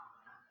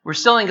We're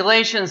still in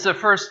Galatians, the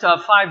first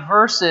 5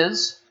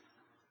 verses,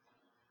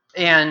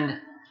 and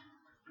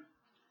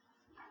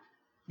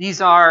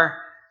these are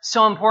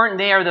so important.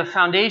 They are the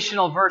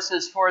foundational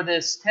verses for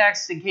this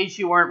text. In case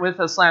you weren't with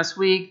us last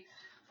week,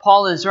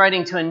 Paul is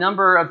writing to a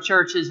number of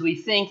churches, we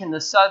think, in the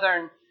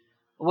southern,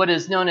 what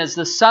is known as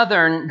the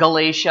southern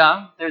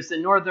Galatia. There's the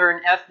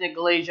northern ethnic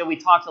Galatia. We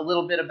talked a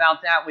little bit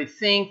about that. We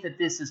think that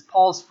this is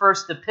Paul's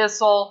first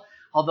epistle,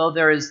 although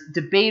there is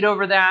debate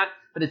over that.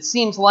 But it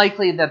seems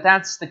likely that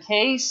that's the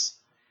case.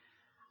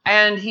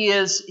 And he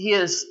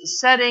is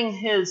setting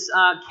his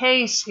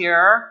case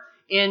here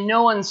in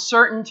no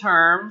uncertain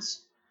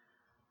terms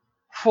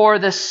for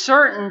the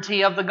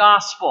certainty of the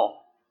gospel.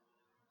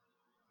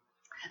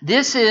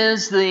 This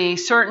is the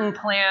certain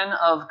plan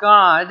of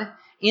God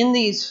in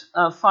these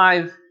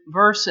 5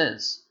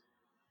 verses.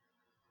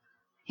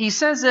 He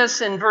says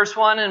this in verse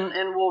 1,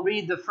 and we'll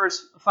read the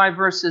first 5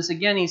 verses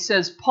again. He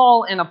says,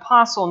 Paul, an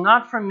apostle,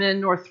 not from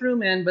men nor through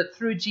men, but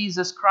through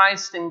Jesus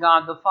Christ and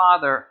God the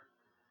Father,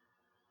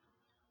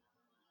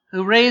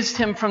 who raised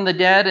him from the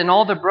dead, and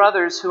all the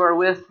brothers who are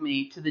with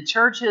me, to the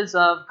churches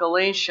of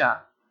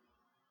Galatia.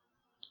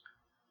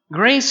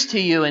 Grace to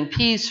you and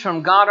peace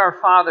from God our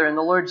Father and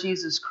the Lord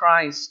Jesus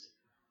Christ,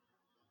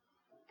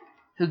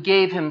 who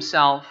gave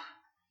himself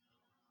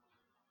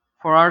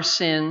for our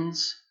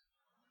sins,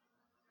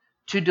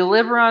 to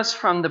deliver us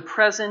from the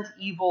present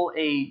evil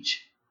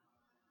age,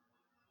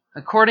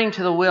 according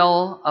to the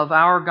will of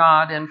our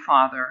God and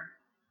Father,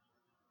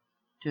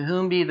 to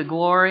whom be the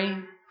glory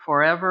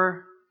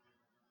forever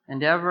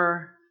and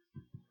ever.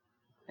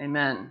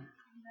 Amen.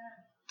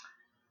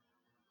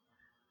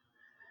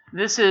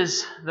 This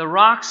is the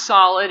rock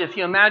solid. If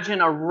you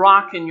imagine a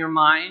rock in your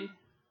mind,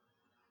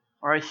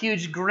 or a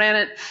huge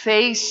granite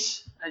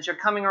face as you're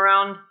coming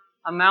around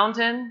a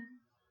mountain,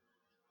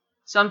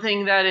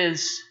 something that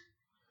is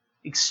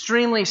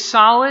extremely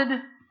solid,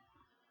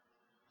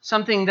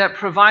 something that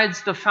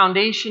provides the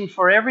foundation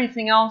for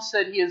everything else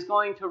that he is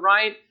going to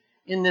write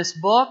in this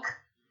book,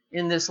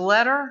 in this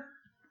letter.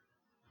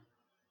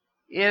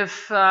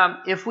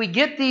 If we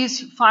get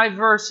these 5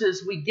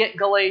 verses, we get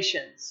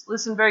Galatians.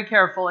 Listen very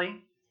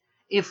carefully.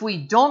 If we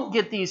don't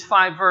get these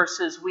 5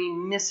 verses, we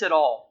miss it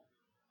all.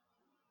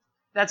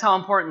 That's how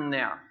important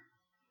they are.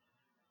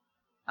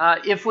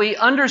 If we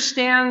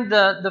understand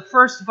the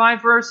first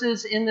 5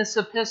 verses in this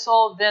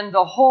epistle, then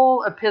the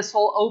whole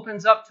epistle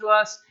opens up to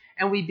us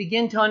and we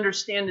begin to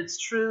understand its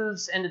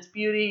truths and its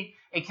beauty.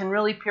 It can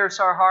really pierce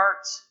our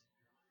hearts.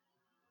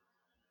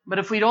 But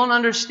if we don't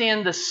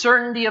understand the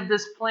certainty of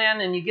this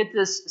plan, and you get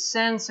this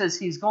sense as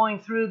he's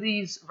going through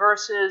these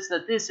verses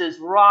that this is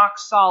rock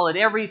solid,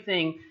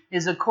 everything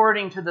is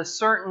according to the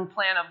certain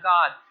plan of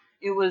God.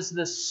 It was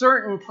the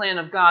certain plan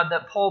of God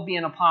that Paul be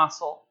an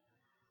apostle.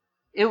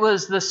 It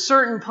was the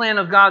certain plan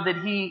of God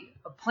that he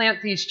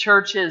plant these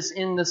churches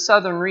in the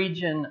southern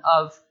region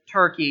of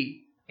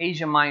Turkey,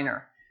 Asia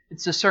Minor.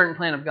 It's a certain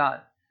plan of God.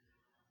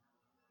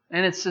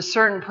 And it's a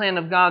certain plan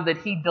of God that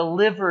he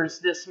delivers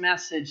this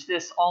message,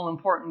 this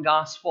all-important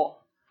gospel.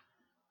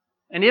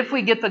 And if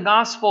we get the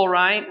gospel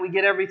right, we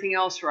get everything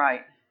else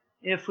right.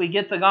 If we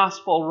get the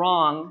gospel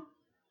wrong,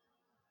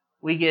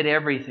 we get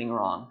everything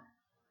wrong.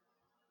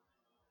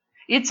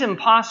 It's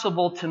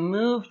impossible to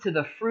move to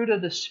the fruit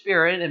of the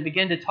Spirit and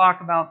begin to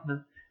talk about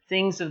the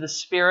things of the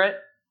Spirit.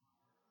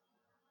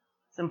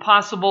 It's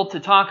impossible to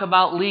talk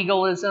about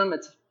legalism.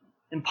 It's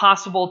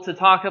impossible to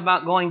talk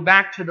about going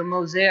back to the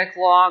Mosaic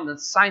Law and the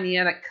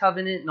Sinaitic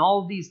Covenant and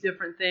all of these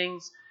different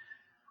things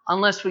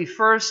unless we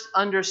first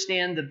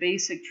understand the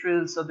basic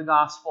truths of the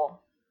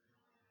gospel.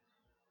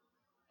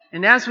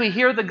 And as we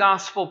hear the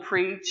gospel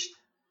preached,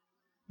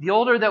 the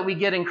older that we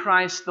get in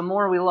Christ, the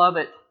more we love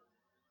it,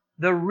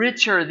 the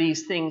richer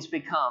these things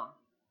become.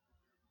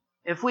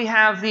 If we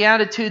have the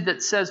attitude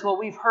that says, well,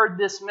 we've heard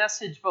this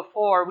message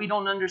before, we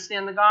don't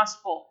understand the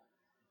gospel.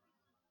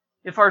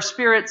 If our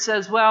spirit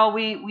says, well,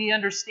 we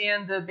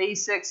understand the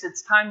basics,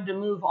 it's time to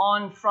move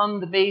on from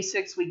the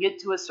basics, we get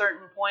to a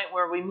certain point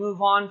where we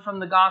move on from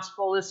the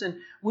gospel. Listen,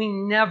 we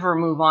never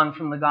move on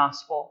from the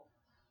gospel.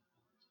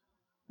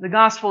 The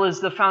gospel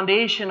is the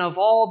foundation of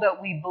all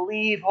that we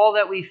believe, all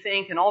that we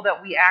think, and all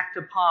that we act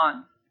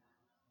upon.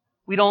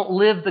 We don't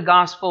live the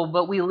gospel,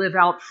 but we live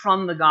out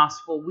from the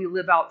gospel. We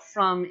live out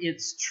from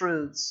its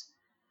truths.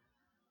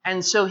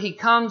 And so he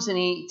comes and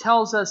he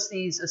tells us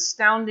these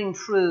astounding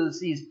truths,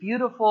 these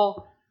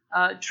beautiful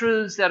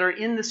truths that are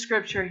in the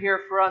Scripture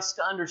here for us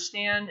to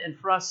understand and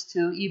for us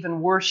to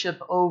even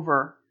worship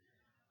over.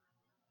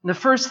 And the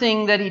first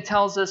thing that he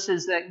tells us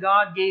is that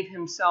God gave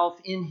himself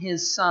in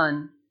his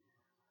Son.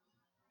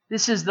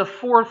 This is the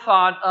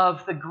forethought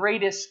of the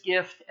greatest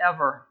gift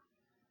ever.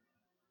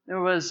 There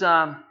was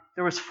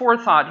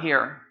forethought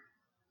here.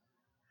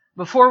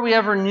 Before we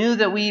ever knew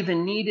that we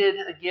even needed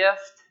a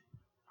gift,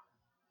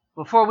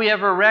 before we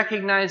ever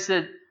recognized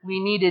that we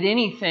needed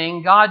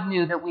anything, God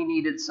knew that we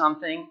needed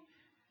something.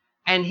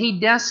 And he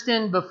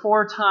destined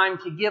before time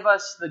to give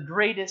us the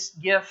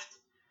greatest gift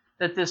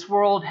that this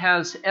world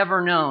has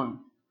ever known.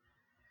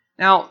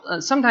 Now,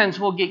 sometimes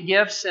we'll get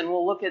gifts and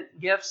we'll look at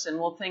gifts and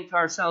we'll think to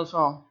ourselves,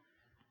 well,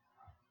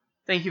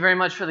 thank you very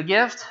much for the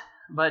gift,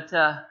 but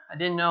I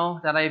didn't know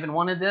that I even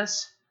wanted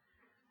this.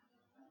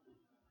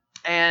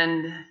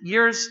 And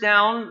years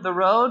down the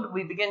road,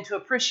 we begin to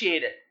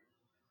appreciate it.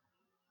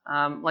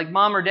 Like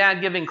mom or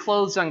dad giving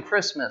clothes on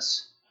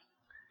Christmas.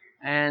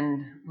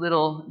 And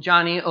little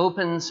Johnny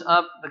opens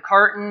up the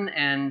carton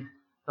and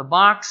the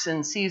box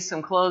and sees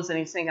some clothes, and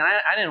he's thinking,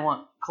 I didn't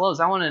want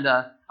clothes. I wanted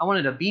a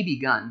BB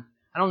gun.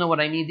 I don't know what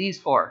I need these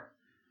for.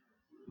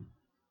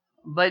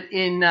 But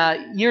in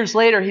years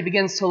later, he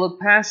begins to look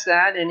past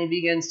that, and he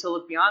begins to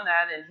look beyond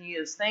that, and he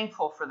is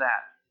thankful for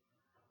that.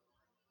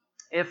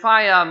 If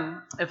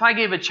I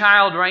gave a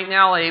child right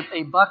now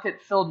a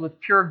bucket filled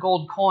with pure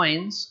gold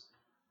coins,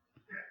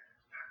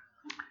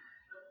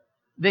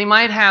 they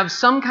might have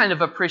some kind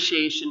of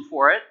appreciation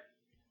for it.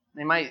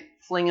 They might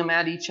fling them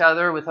at each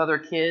other with other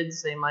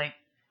kids. They might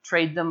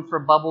trade them for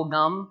bubble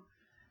gum.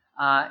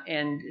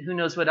 And who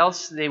knows what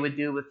else they would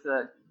do with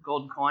the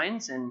gold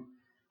coins. And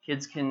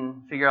kids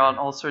can figure out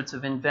all sorts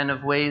of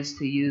inventive ways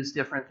to use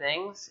different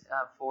things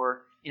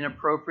for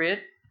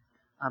inappropriate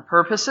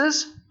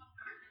purposes.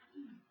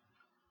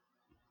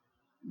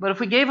 But if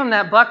we gave them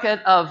that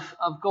bucket of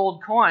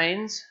gold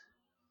coins,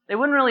 they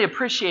wouldn't really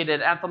appreciate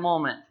it at the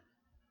moment.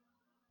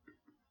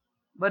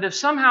 But if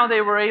somehow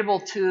they were able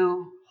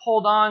to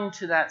hold on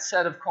to that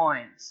set of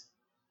coins,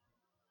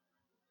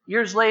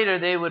 years later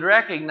they would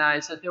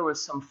recognize that there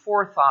was some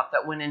forethought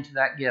that went into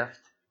that gift.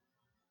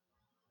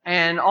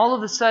 And all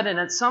of a sudden,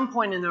 at some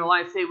point in their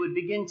life, they would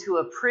begin to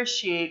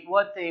appreciate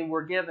what they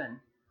were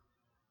given.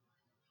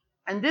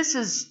 And this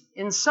is,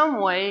 in some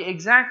way,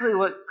 exactly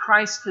what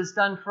Christ has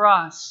done for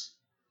us.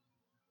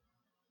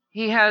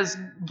 He has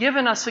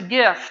given us a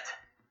gift.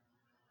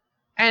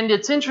 And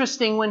it's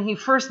interesting, when He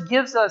first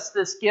gives us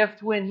this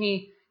gift, when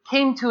He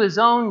came to His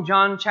own,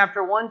 John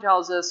chapter 1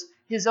 tells us,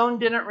 His own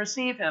didn't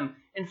receive Him.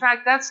 In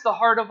fact, that's the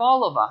heart of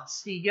all of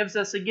us. He gives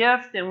us a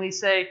gift and we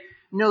say,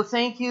 no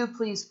thank you,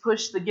 please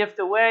push the gift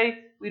away.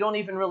 We don't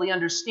even really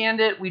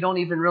understand it. We don't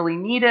even really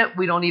need it.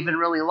 We don't even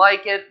really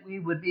like it. We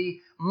would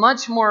be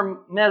much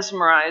more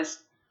mesmerized,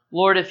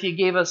 Lord, if You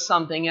gave us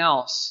something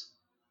else.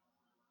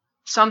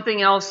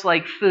 Something else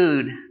like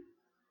food.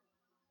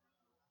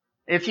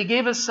 If You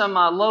gave us some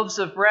loaves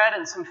of bread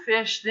and some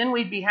fish, then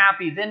we'd be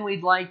happy. Then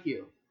we'd like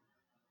You.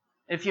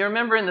 If you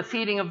remember in the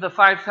feeding of the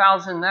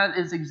 5,000, that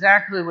is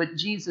exactly what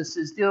Jesus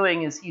is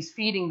doing, is He's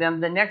feeding them.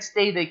 The next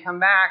day they come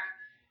back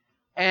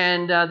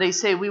and they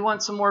say, we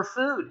want some more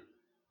food.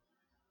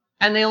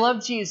 And they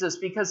love Jesus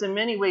because in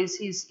many ways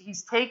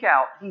He's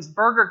takeout. He's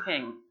Burger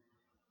King.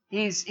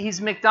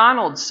 He's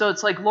McDonald's. So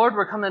it's like, Lord,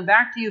 we're coming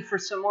back to You for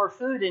some more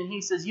food. And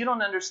He says, you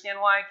don't understand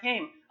why I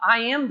came. I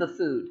am the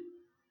food.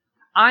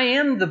 I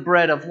am the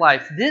bread of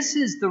life. This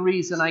is the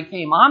reason I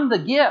came. I'm the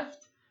gift.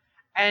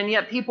 And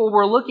yet people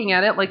were looking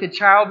at it like a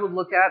child would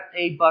look at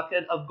a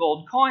bucket of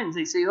gold coins.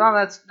 They say,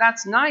 well,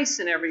 that's nice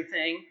and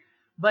everything,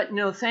 but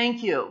no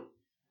thank you.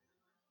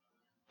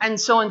 And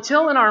so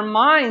until in our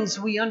minds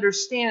we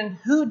understand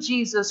who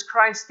Jesus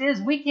Christ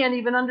is, we can't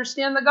even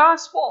understand the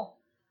gospel.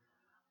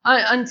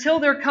 Until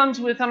there comes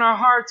within our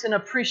hearts an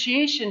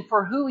appreciation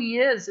for who He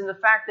is and the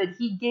fact that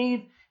He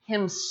gave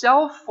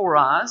Himself for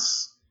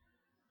us,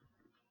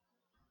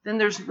 then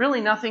there's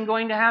really nothing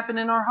going to happen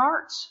in our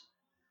hearts.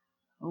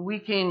 We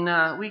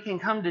can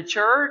come to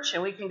church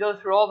and we can go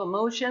through all the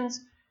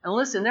motions. And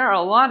listen, there are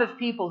a lot of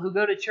people who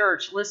go to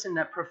church, listen,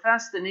 that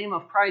profess the name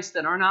of Christ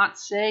that are not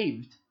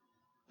saved.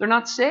 They're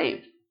not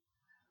saved.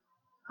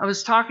 I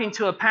was talking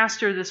to a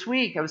pastor this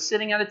week. I was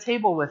sitting at a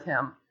table with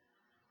him.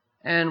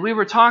 And we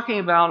were talking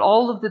about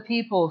all of the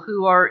people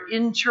who are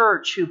in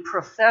church who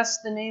profess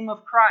the name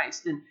of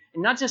Christ. And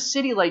not just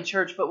City Light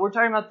Church, but we're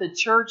talking about the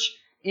church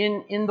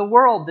in the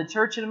world, the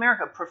church in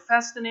America,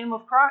 profess the name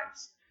of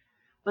Christ.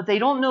 But they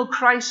don't know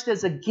Christ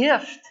as a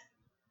gift,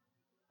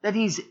 that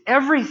He's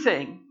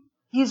everything.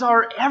 He's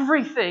our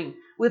everything.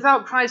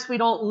 Without Christ, we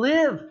don't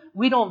live,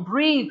 we don't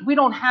breathe, we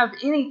don't have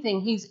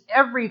anything. He's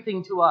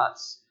everything to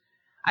us.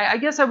 I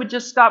guess I would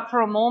just stop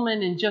for a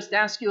moment and just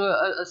ask you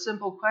a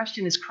simple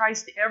question. Is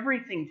Christ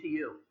everything to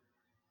you?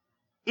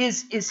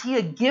 Is He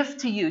a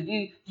gift to you?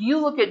 Do you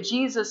look at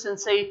Jesus and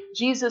say,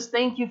 Jesus,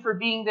 thank You for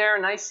being there,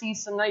 and I see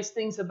some nice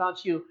things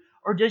about You?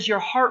 Or does your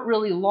heart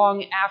really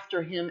long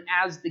after Him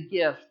as the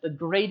gift, the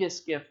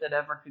greatest gift that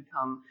ever could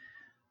come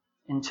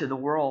into the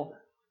world?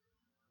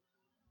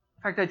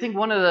 In fact, I think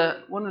one of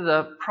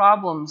the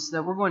problems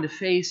that we're going to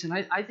face, and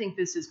I think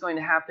this is going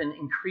to happen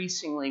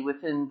increasingly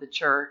within the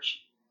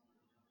church,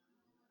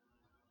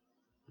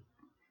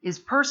 is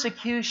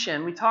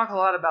persecution. We talk a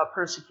lot about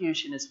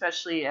persecution,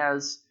 especially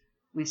as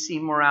we see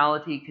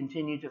morality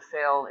continue to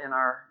fail in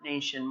our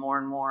nation more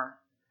and more.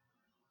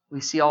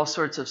 We see all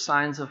sorts of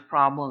signs of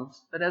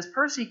problems. But as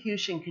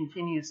persecution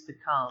continues to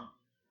come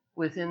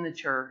within the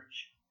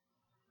church,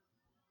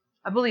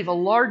 I believe a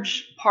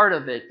large part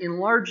of it, in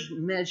large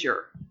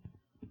measure,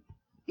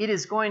 it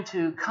is going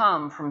to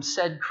come from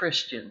said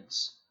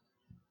Christians.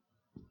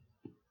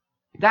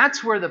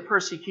 That's where the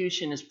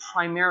persecution is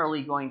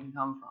primarily going to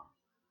come from.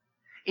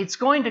 It's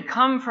going to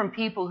come from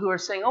people who are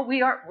saying, oh,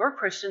 we're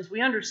Christians,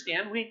 we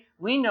understand,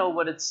 we know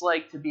what it's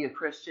like to be a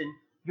Christian.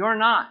 You're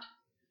not.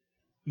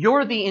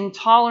 You're the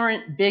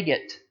intolerant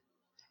bigot.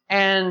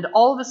 And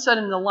all of a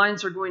sudden the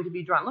lines are going to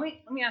be drawn.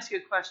 Let me ask you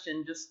a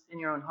question just in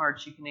your own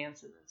hearts. You can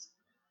answer this.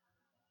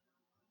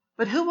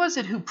 But who was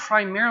it who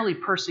primarily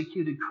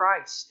persecuted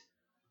Christ?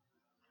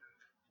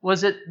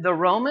 Was it the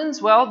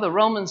Romans? Well, the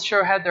Romans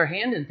sure had their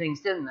hand in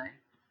things, didn't they?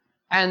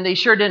 And they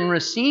sure didn't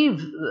receive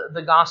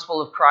the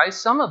gospel of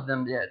Christ. Some of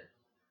them did.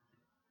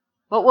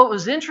 But what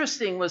was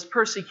interesting was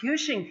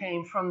persecution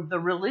came from the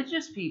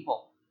religious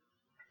people.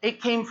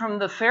 It came from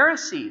the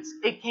Pharisees.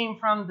 It came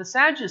from the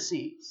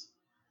Sadducees.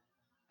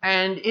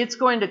 And it's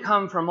going to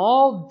come from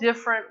all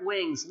different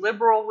wings,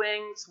 liberal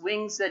wings,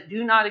 wings that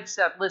do not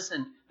accept.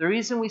 Listen, the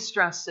reason we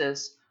stress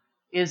this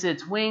is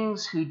it's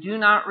wings who do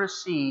not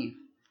receive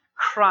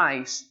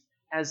Christ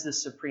as the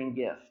supreme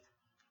gift.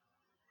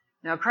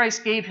 Now,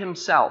 Christ gave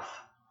himself.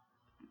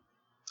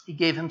 He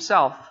gave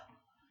himself.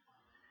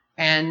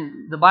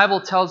 And the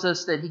Bible tells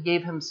us that he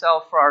gave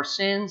himself for our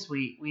sins.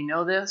 We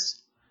know this.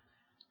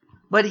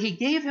 But he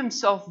gave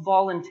himself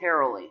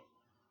voluntarily.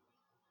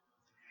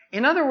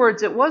 In other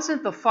words, it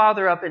wasn't the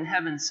Father up in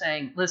heaven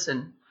saying,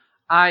 listen,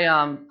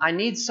 I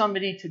need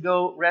somebody to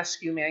go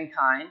rescue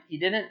mankind. He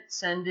didn't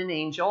send an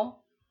angel.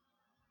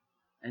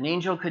 An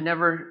angel could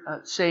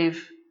never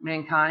save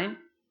mankind.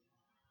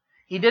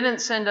 He didn't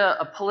send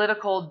a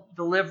political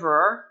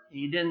deliverer.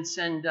 He didn't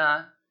send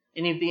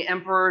any of the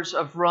emperors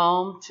of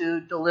Rome to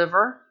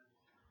deliver.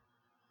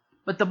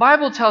 But the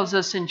Bible tells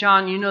us in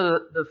John, you know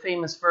the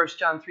famous verse,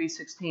 John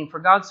 3:16, for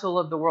God so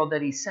loved the world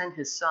that he sent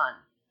his Son.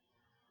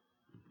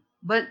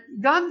 But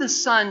God the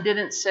Son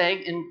didn't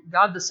say, and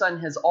God the Son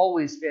has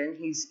always been,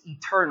 he's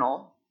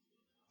eternal.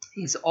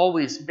 He's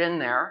always been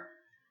there.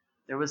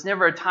 There was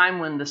never a time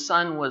when the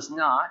Son was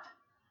not.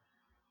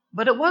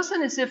 But it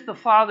wasn't as if the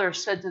Father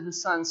said to the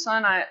Son,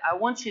 Son, I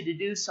want you to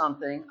do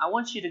something. I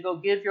want you to go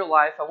give your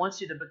life. I want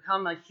you to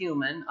become a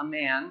human, a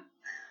man.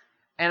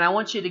 And I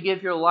want you to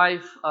give your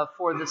life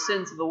for the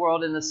sins of the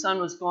world. And the Son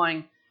was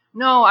going,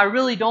 no, I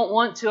really don't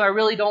want to. I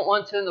really don't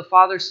want to. And the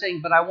Father's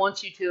saying, but I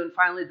want you to. And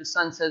finally the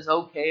Son says,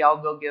 okay,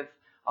 I'll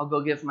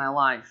go give my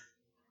life.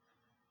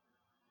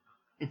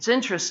 It's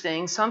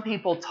interesting. Some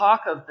people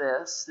talk of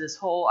this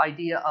whole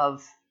idea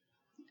of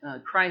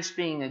Christ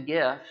being a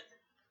gift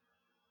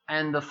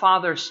and the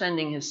Father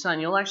sending his Son.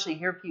 You'll actually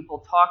hear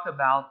people talk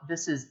about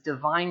this is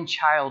divine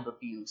child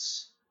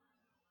abuse.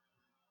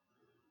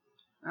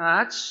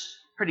 That's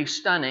pretty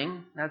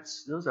stunning.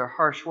 Those are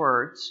harsh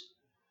words.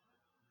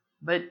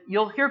 But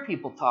you'll hear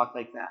people talk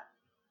like that.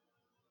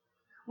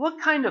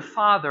 What kind of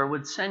father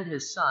would send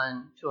his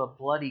son to a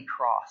bloody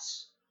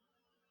cross?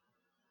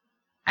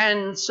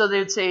 And so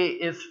they'd say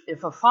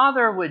if a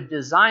father would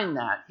design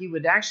that, he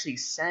would actually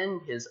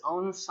send his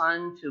own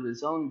son to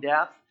his own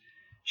death.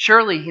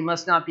 Surely he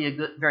must not be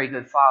a very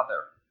good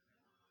father.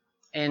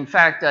 In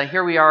fact,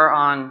 here we are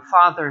on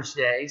Father's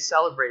Day,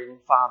 celebrating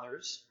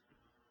fathers.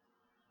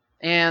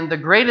 And the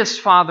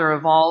greatest father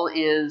of all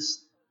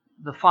is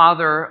the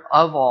Father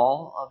of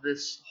all, of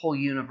this whole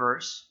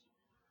universe.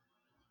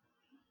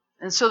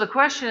 And so the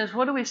question is,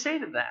 what do we say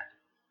to that?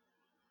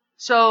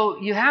 So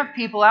you have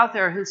people out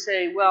there who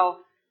say, well,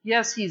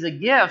 yes, he's a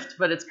gift,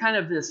 but it's kind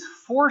of this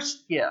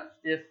forced gift.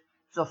 If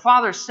the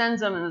Father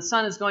sends him and the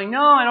Son is going,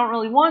 no, I don't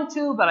really want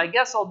to, but I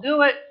guess I'll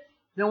do it,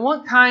 then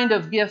what kind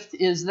of gift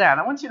is that?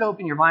 I want you to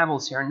open your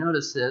Bibles here and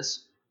notice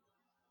this.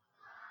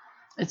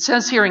 It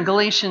says here in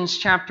Galatians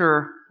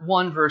chapter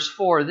 1, verse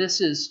 4,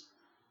 this is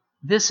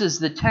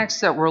the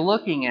text that we're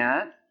looking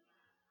at.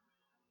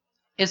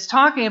 It's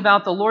talking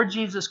about the Lord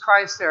Jesus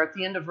Christ there at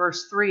the end of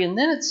verse 3. And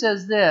then it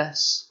says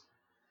this,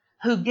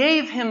 who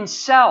gave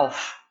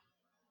himself.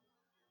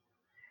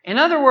 In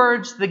other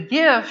words, the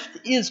gift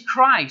is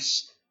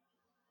Christ.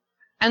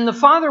 And the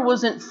Father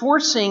wasn't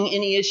forcing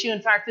any issue.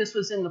 In fact, this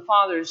was in the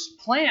Father's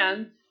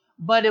plan,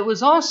 but it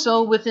was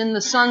also within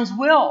the Son's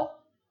will.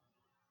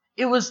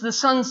 It was the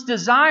Son's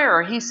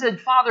desire. He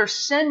said, Father,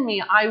 send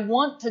me. I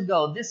want to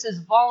go. This is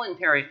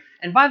voluntary.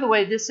 And by the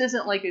way, this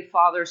isn't like a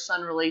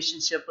father-son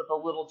relationship with a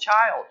little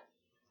child.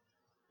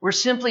 We're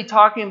simply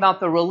talking about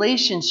the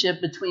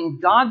relationship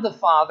between God the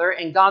Father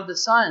and God the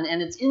Son,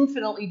 and it's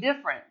infinitely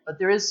different. But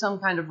there is some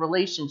kind of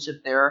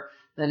relationship there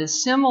that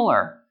is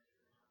similar.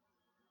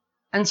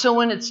 And so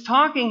when it's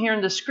talking here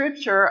in the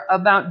Scripture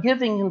about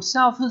giving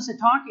himself, who's it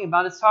talking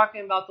about? It's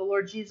talking about the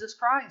Lord Jesus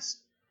Christ.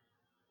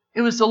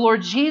 It was the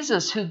Lord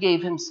Jesus who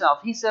gave himself.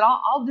 He said,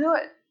 I'll do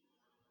it.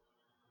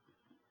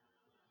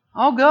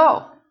 I'll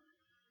go.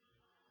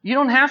 You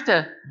don't have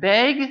to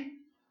beg. If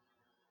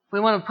we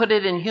want to put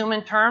it in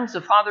human terms,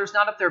 the Father's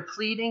not up there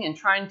pleading and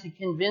trying to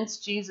convince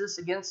Jesus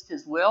against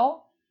his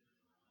will.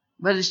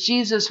 But it's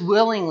Jesus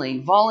willingly,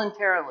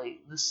 voluntarily,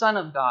 the Son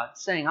of God,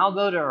 saying, I'll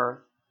go to earth.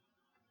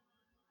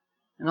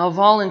 And I'll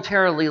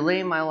voluntarily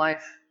lay my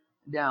life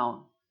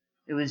down.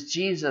 It was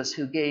Jesus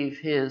who gave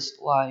his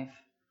life.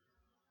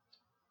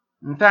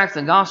 In fact,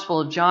 the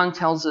Gospel of John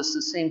tells us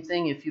the same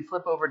thing. If you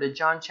flip over to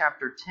John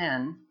chapter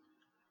 10,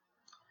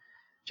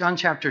 John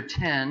chapter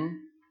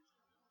 10,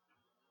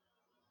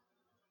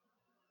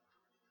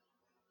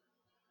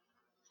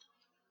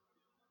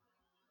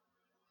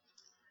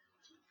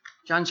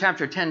 John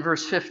chapter 10,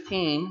 verse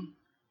 15.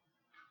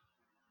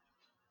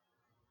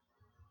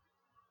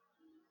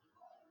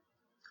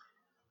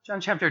 John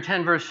chapter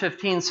 10, verse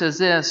 15 says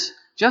this,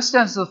 just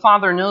as the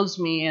Father knows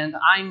me and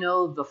I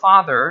know the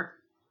Father,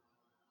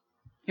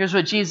 here's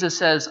what Jesus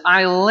says,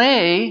 I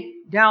lay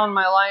down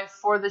my life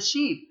for the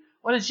sheep.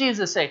 What does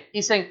Jesus say?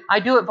 He's saying,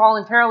 I do it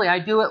voluntarily. I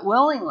do it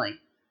willingly.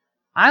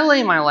 I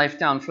lay my life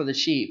down for the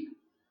sheep.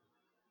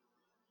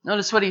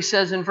 Notice what he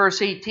says in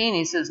verse 18.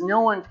 He says,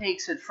 no one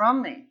takes it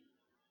from me,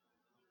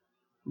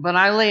 but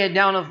I lay it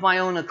down of my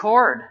own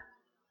accord.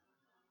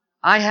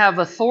 I have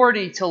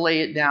authority to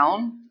lay it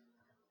down,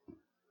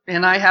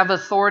 and I have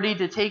authority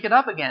to take it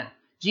up again.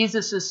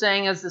 Jesus is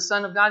saying, as the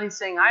Son of God, he's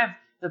saying, I have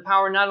the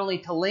power not only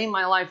to lay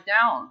my life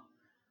down,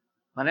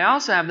 but I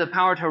also have the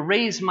power to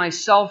raise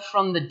myself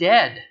from the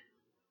dead.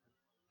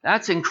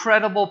 That's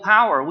incredible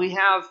power. We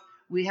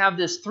have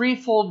this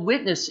threefold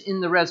witness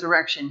in the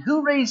resurrection.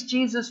 Who raised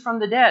Jesus from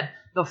the dead?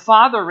 The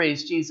Father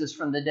raised Jesus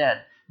from the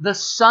dead. The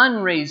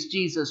Son raised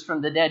Jesus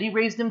from the dead. He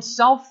raised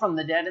himself from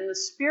the dead. And the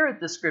Spirit,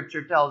 the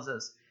Scripture tells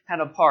us, had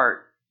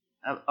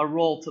a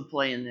role to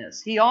play in this.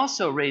 He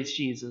also raised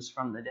Jesus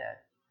from the dead.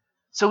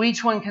 So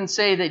each one can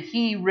say that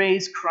he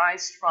raised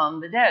Christ from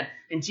the dead.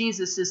 And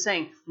Jesus is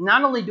saying,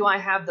 not only do I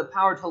have the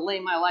power to lay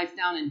my life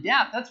down in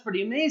death, that's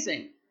pretty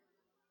amazing.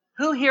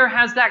 Who here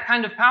has that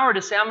kind of power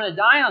to say, I'm going to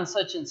die on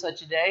such and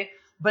such a day,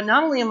 but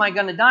not only am I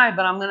going to die,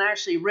 but I'm going to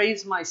actually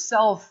raise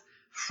myself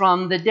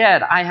from the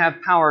dead. I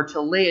have power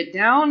to lay it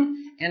down,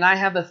 and I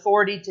have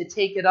authority to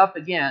take it up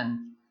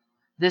again.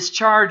 This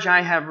charge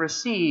I have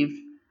received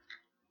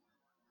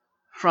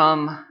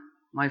from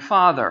my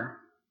Father.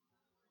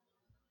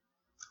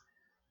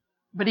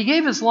 But he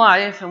gave his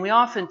life, and we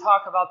often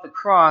talk about the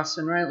cross,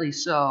 and rightly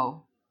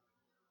so.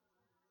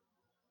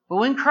 But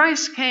when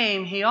Christ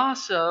came, he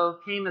also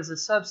came as a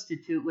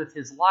substitute with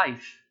his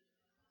life.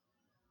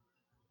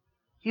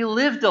 He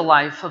lived a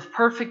life of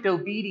perfect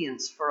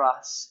obedience for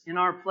us in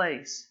our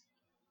place.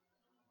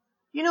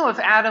 You know, if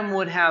Adam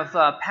would have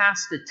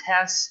passed a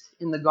test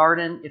in the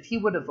garden, if he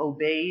would have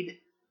obeyed,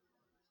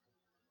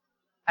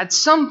 at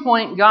some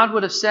point God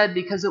would have said,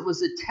 because it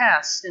was a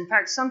test, in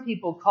fact, some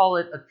people call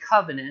it a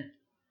covenant,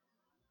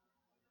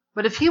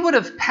 but if he would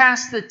have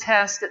passed the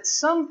test, at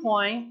some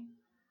point,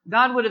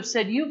 God would have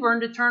said, you've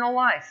earned eternal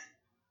life.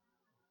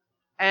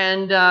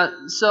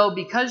 And so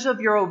because of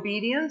your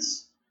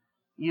obedience,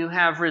 you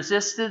have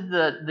resisted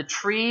the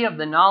tree of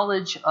the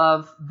knowledge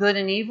of good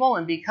and evil.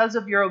 And because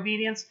of your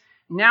obedience,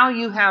 now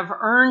you have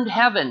earned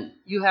heaven.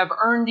 You have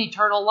earned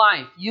eternal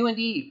life. You and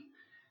Eve.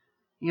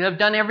 You have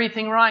done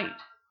everything right.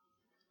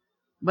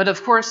 But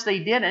of course they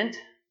didn't.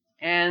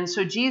 And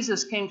so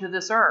Jesus came to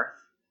this earth.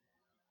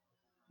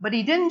 But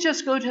he didn't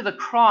just go to the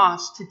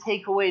cross to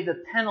take away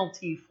the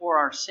penalty for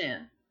our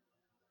sin.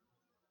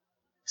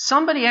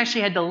 Somebody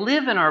actually had to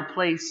live in our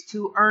place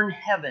to earn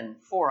heaven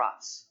for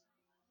us.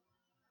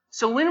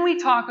 So when we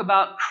talk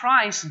about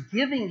Christ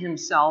giving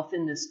himself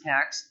in this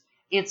text,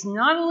 it's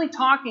not only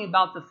talking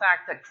about the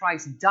fact that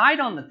Christ died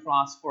on the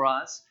cross for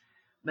us,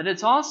 but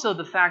it's also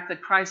the fact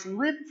that Christ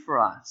lived for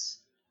us.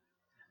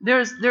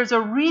 There's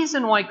a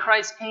reason why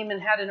Christ came and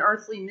had an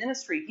earthly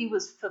ministry. He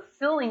was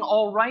fulfilling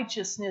all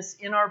righteousness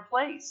in our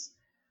place.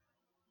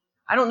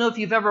 I don't know if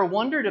you've ever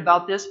wondered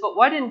about this, but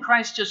why didn't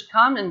Christ just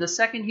come and the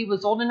second he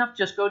was old enough,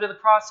 just go to the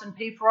cross and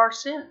pay for our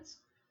sins?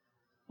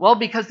 Well,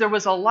 because there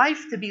was a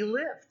life to be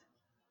lived.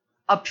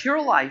 A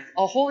pure life,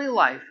 a holy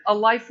life, a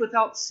life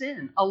without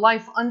sin, a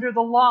life under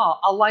the law,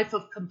 a life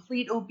of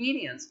complete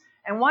obedience.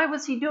 And why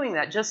was he doing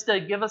that? Just to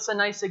give us a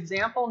nice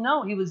example?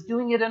 No, he was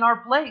doing it in our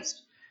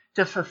place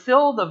to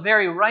fulfill the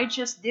very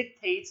righteous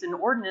dictates and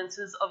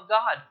ordinances of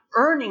God,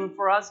 earning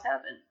for us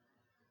heaven.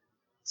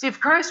 See, if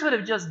Christ would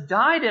have just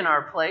died in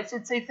our place,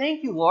 it'd say,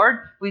 thank you, Lord.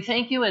 We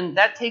thank you, and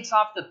that takes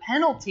off the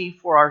penalty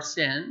for our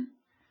sin.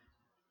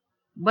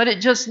 But it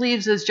just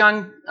leaves, as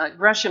John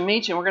Gresham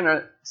Machen, we're going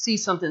to see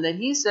something that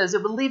he says,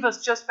 it would leave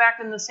us just back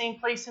in the same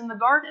place in the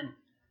garden.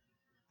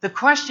 The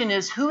question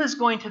is, who is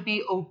going to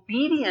be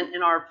obedient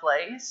in our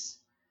place?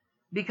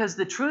 Because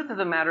the truth of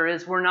the matter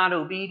is, we're not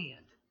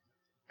obedient.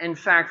 In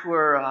fact,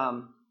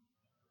 we're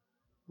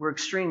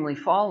extremely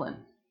fallen.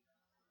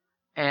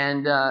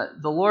 And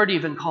the Lord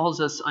even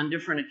calls us on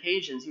different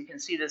occasions. You can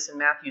see this in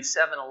Matthew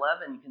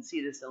 7:11. You can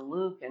see this in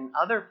Luke and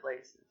other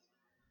places.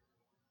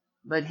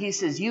 But he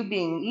says, you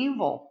being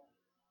evil.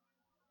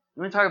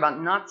 You want to talk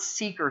about not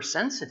seeker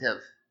sensitive.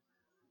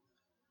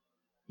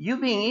 You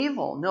being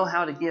evil know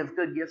how to give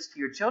good gifts to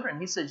your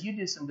children. He says you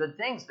do some good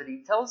things, but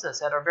he tells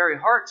us at our very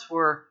hearts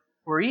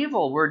we're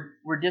evil.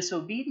 We're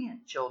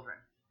disobedient children.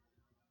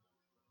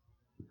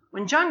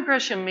 When John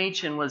Gresham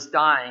Machen was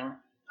dying,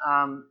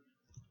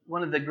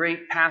 one of the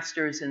great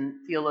pastors and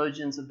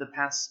theologians of the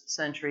past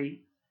century,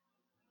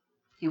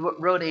 he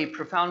wrote a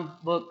profound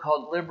book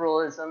called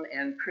Liberalism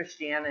and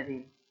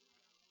Christianity.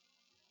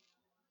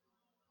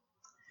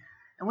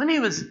 And when he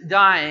was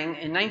dying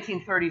in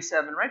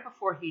 1937, right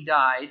before he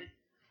died,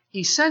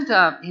 he sent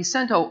a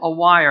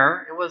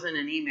wire. It wasn't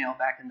an email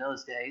back in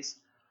those days,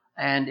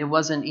 and it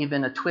wasn't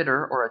even a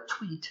Twitter or a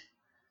tweet.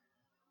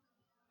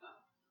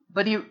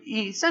 But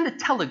he sent a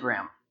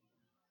telegram.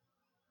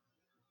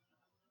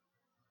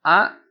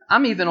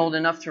 I'm even old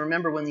enough to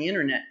remember when the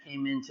internet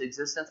came into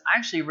existence. I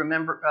actually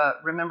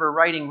remember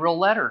writing real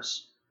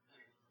letters.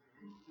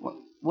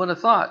 What a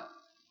thought.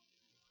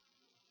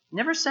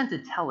 Never sent a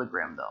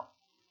telegram, though.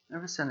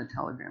 Never sent a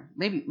telegram.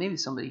 Maybe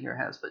somebody here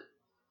has, but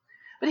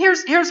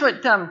here's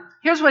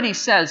what he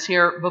says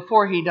here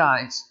before he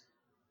dies.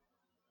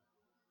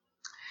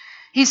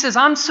 He says,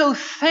 "I'm so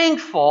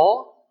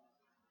thankful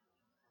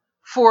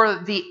for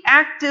the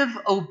active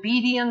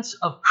obedience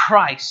of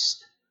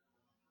Christ.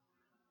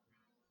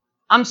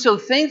 I'm so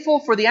thankful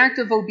for the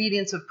active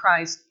obedience of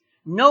Christ.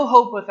 No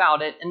hope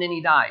without it." And then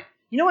he died.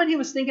 You know what he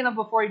was thinking of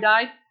before he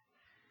died?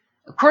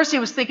 Of course, he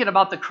was thinking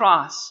about the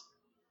cross.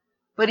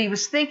 But he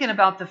was thinking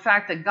about the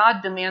fact that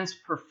God demands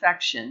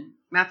perfection.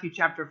 Matthew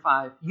chapter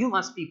 5. You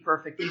must be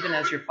perfect even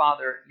as your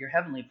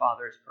heavenly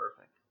Father is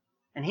perfect.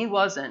 And he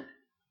wasn't.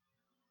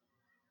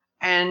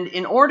 And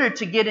in order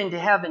to get into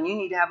heaven, you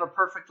need to have a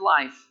perfect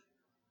life.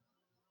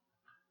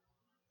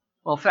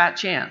 Well, fat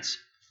chance.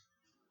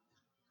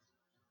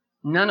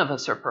 None of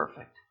us are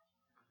perfect.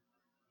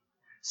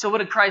 So what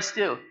did Christ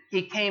do?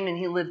 He came and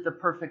he lived the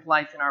perfect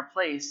life in our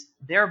place,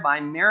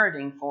 thereby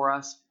meriting for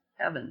us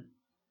heaven.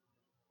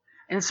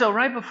 And so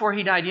right before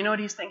he died, you know what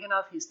he's thinking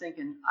of? He's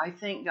thinking, I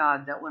thank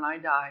God that when I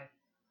die,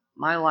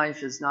 my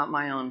life is not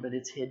my own, but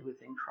it's hid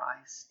within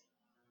Christ.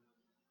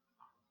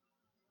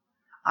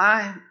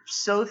 I'm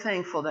so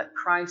thankful that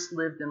Christ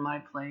lived in my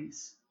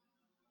place.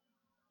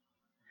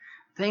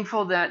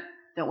 Thankful that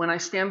when I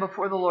stand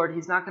before the Lord,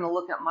 he's not going to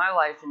look at my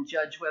life and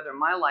judge whether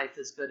my life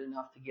is good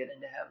enough to get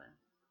into heaven.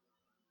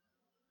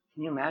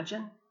 Can you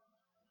imagine?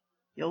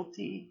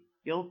 Guilty,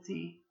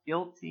 guilty,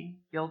 guilty,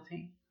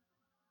 guilty.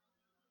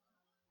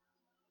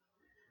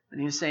 But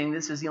he was saying,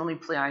 this is the only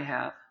plea I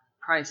have.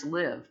 Christ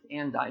lived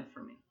and died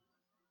for me.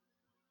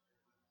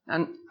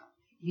 And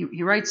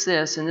he writes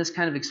this, and this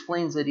kind of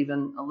explains it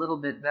even a little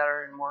bit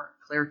better in more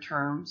clear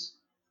terms.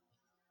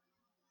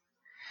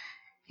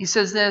 He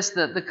says this,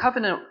 that the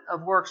covenant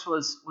of works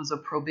was a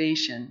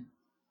probation.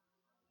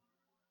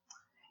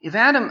 If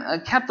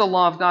Adam kept the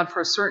law of God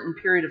for a certain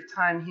period of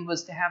time, he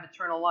was to have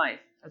eternal life.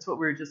 That's what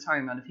we were just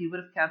talking about. If he would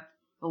have kept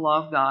the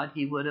law of God,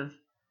 he would have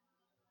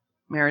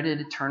merited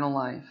eternal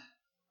life.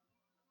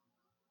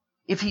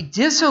 If he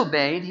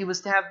disobeyed, he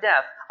was to have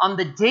death. On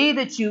the day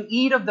that you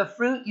eat of the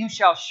fruit, you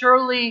shall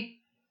surely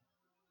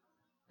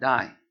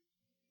die.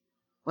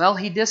 Well,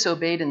 he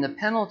disobeyed, and the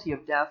penalty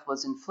of death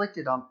was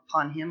inflicted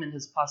upon him and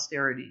his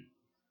posterity.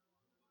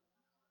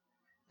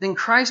 Then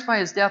Christ, by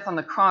his death on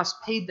the cross,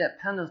 paid that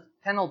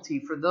penalty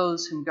for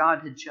those whom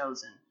God had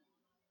chosen.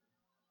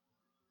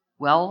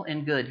 Well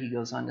and good, he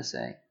goes on to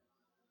say.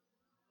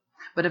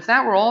 But if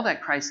that were all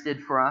that Christ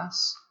did for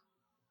us,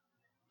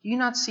 do you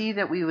not see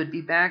that we would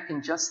be back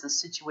in just the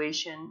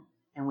situation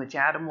in which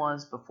Adam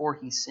was before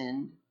he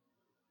sinned?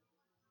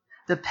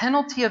 The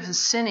penalty of his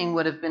sinning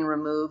would have been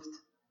removed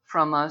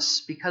from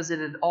us because it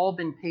had all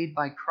been paid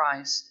by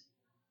Christ.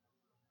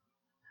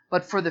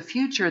 But for the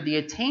future, the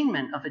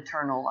attainment of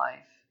eternal life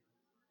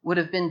would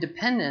have been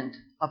dependent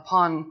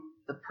upon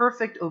the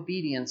perfect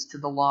obedience to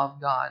the law of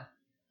God.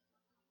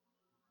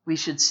 We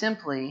should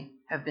simply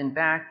have been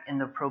back in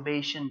the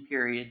probation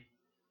period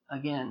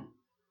again.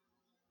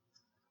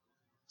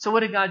 So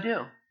what did God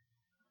do?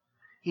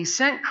 He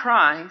sent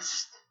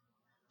Christ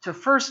to,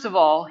 first of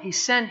all, he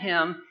sent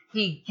him.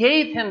 He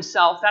gave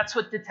himself. That's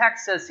what the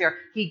text says here.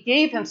 He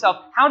gave himself.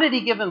 How did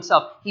he give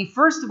himself? He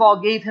first of all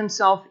gave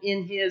himself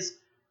in his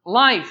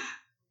life.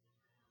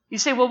 You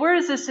say, well, where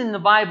is this in the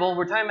Bible?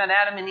 We're talking about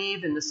Adam and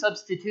Eve and the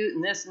substitute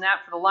and this and that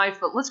for the life.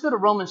 But let's go to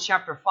Romans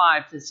chapter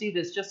 5 to see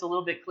this just a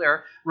little bit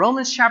clearer.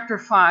 Romans chapter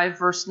 5,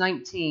 verse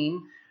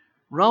 19.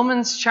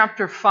 Romans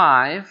chapter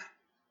 5.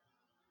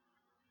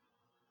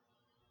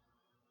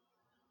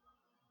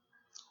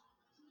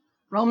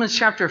 Romans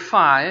chapter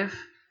 5,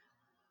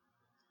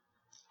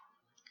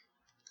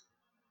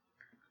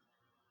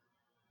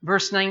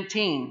 verse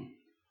 19.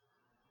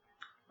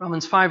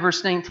 Romans 5,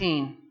 verse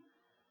 19.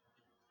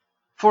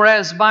 For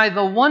as by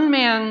the one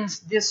man's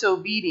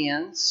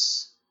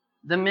disobedience,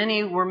 the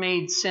many were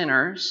made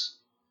sinners.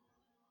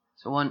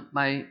 So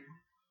by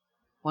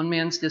one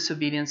man's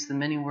disobedience, the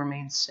many were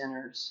made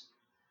sinners.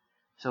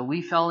 So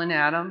we fell in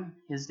Adam.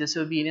 His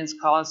disobedience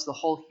caused the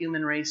whole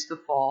human race to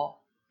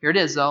fall. Here it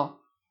is, though.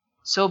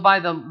 So by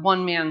the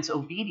one man's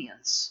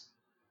obedience,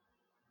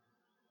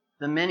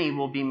 the many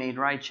will be made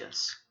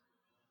righteous.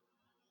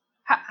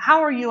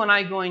 How are you and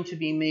I going to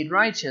be made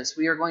righteous?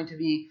 We are going to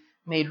be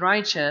made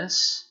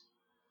righteous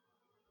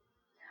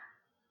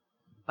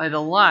by the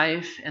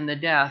life and the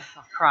death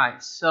of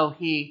Christ. So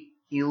he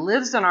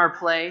lives in our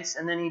place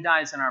and then he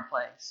dies in our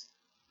place.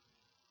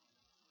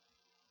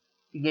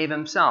 He gave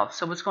himself.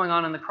 So what's going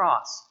on the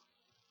cross?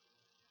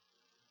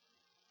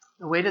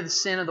 The weight of the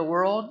sin of the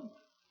world.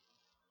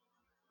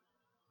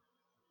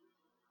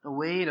 The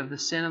weight of the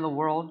sin of the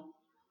world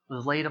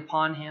was laid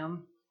upon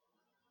him.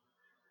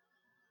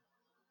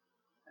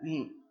 I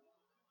mean,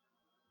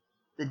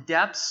 the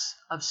depths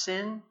of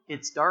sin,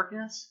 its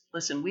darkness.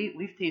 Listen,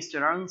 we've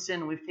tasted our own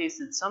sin, and we've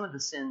tasted some of the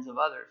sins of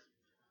others.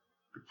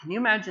 But can you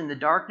imagine the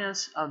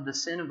darkness of the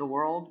sin of the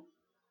world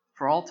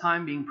for all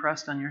time being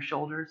pressed on your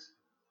shoulders?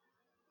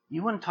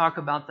 You want to talk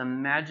about the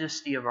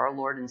majesty of our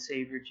Lord and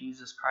Savior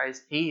Jesus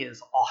Christ? He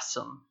is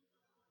awesome.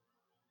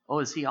 Oh,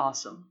 is he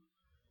awesome?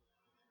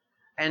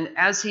 And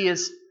as he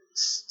is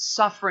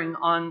suffering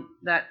on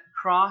that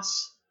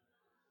cross,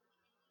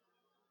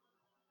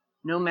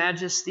 no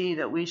majesty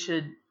that we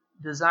should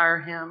desire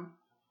him.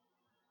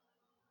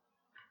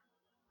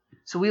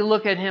 So we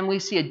look at him, we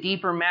see a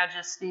deeper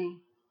majesty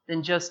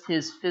than just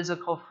his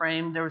physical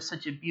frame. There was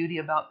such a beauty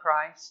about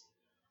Christ.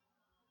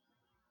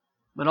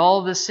 But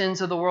all the sins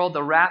of the world,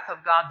 the wrath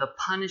of God, the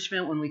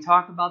punishment, when we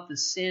talk about the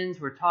sins,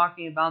 we're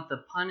talking about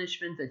the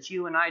punishment that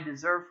you and I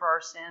deserve for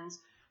our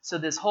sins. So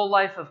this whole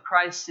life of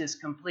Christ is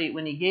complete.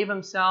 When he gave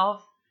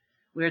himself,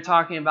 we are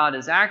talking about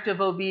his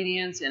active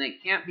obedience, and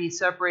it can't be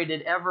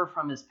separated ever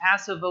from his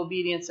passive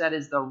obedience. That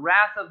is, the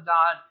wrath of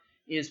God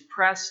is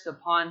pressed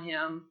upon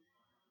him,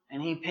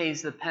 and he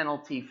pays the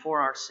penalty for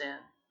our sin.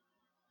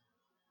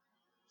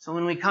 So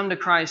when we come to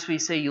Christ, we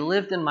say, you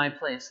lived in my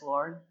place,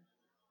 Lord.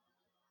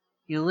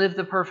 You lived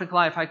the perfect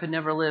life I could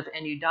never live,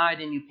 and you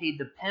died and you paid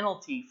the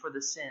penalty for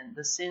the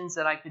sins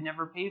that I could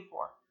never pay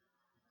for.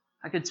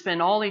 I could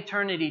spend all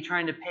eternity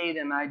trying to pay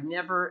them. I'd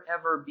never,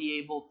 ever be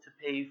able to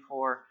pay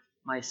for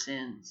my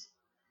sins.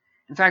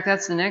 In fact,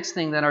 that's the next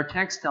thing that our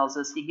text tells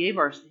us. He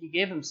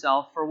gave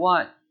himself for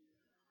what?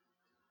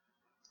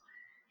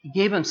 He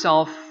gave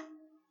himself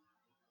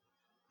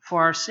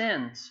for our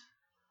sins.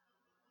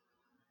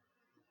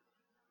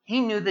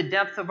 He knew the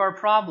depth of our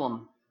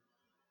problem.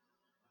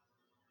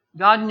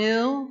 God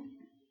knew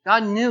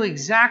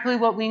exactly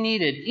what we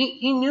needed.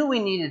 He knew we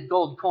needed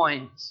gold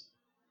coins.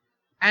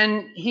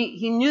 And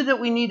he knew that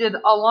we needed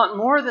a lot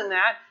more than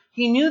that.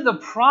 He knew the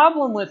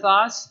problem with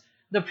us,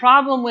 the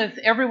problem with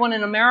everyone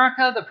in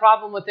America, the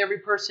problem with every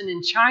person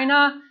in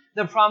China,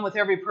 the problem with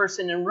every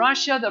person in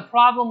Russia, the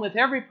problem with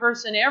every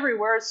person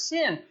everywhere is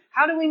sin.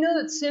 How do we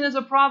know that sin is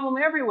a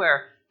problem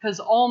everywhere? Because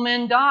all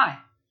men die.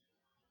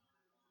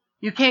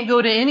 You can't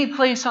go to any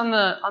place on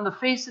the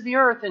face of the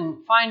earth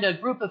and find a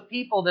group of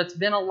people that's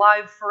been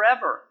alive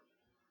forever.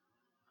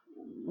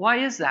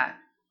 Why is that?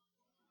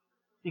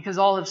 Because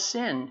all have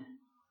sinned.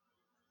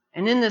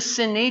 And in this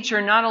sin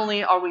nature, not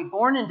only are we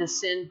born into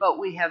sin, but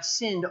we have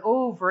sinned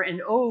over and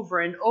over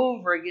and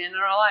over again in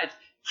our lives.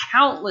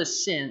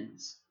 Countless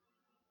sins.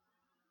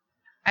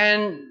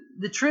 And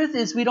the truth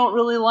is, we don't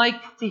really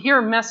like to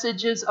hear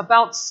messages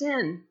about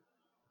sin.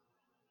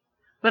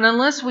 But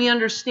unless we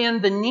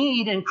understand the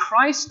need, and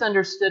Christ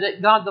understood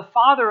it, God the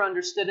Father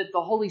understood it,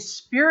 the Holy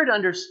Spirit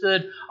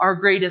understood our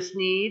greatest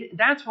need,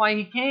 that's why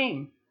he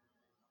came.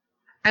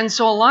 And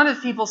so a lot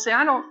of people say,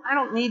 I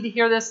don't need to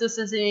hear this. This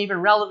isn't even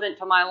relevant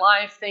to my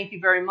life. Thank you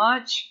very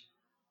much.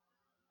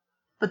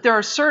 But there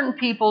are certain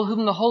people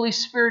whom the Holy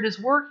Spirit is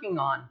working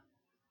on.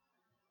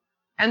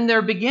 And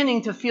they're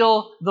beginning to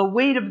feel the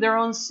weight of their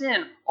own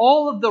sin,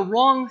 all of the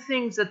wrong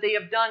things that they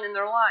have done in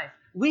their life.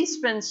 We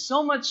spend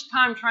so much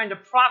time trying to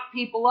prop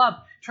people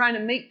up, trying to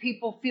make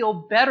people feel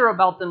better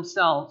about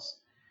themselves,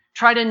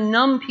 try to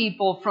numb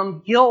people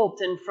from guilt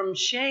and from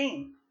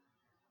shame.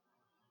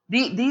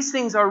 These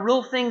things are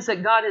real things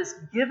that God has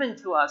given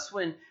to us.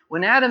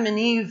 When Adam and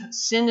Eve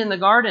sinned in the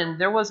garden,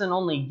 there wasn't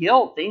only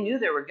guilt. They knew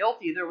they were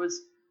guilty.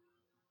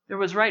 There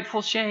was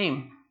rightful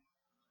shame.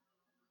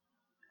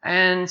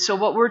 And so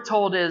what we're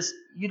told is,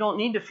 you don't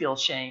need to feel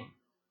shame.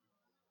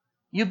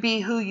 You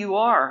be who you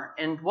are.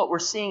 And what we're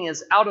seeing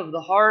is out of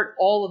the heart,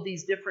 all of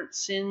these different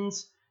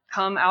sins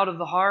come out of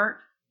the heart.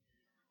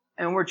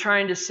 And we're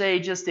trying to say,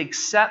 just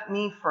accept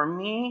me for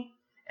me.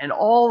 And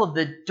all of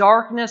the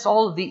darkness,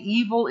 all of the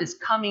evil is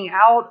coming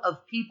out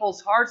of people's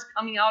hearts,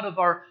 coming out of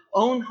our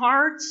own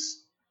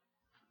hearts.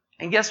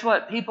 And guess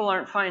what? People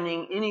aren't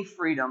finding any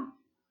freedom.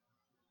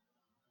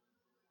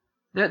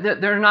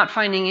 They're not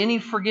finding any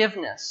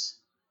forgiveness.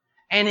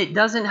 And it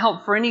doesn't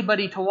help for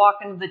anybody to walk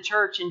into the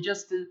church and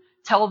just to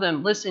tell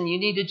them, listen, you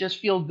need to just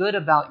feel good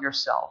about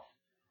yourself.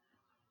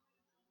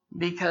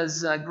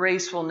 Because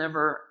grace will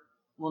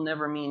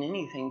never mean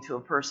anything to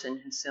a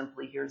person who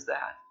simply hears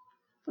that.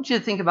 I want you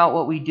to think about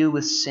what we do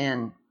with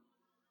sin.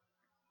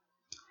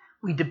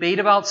 We debate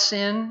about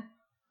sin.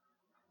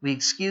 We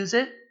excuse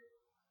it.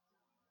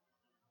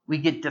 We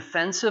get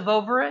defensive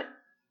over it.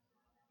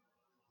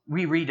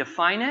 We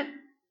redefine it.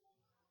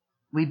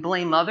 We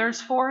blame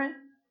others for it.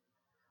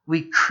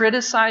 We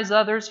criticize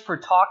others for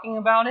talking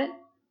about it.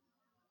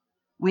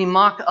 We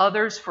mock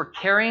others for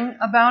caring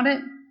about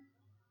it.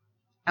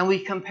 And we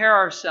compare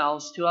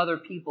ourselves to other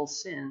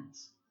people's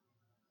sins.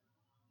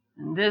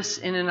 And this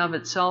in and of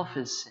itself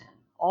is sin.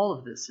 All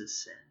of this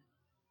is sin.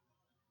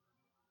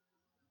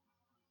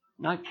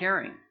 Not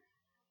caring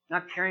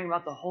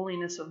about the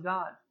holiness of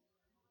God.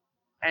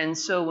 And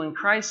so when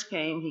Christ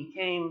came, he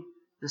came,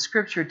 the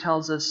scripture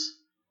tells us,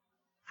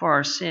 for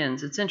our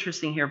sins. It's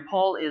interesting here,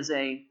 Paul is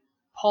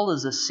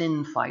a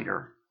sin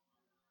fighter.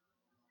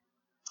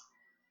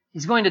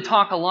 He's going to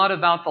talk a lot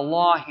about the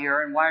law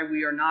here and why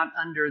we are not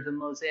under the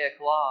Mosaic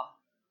law.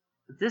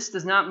 But this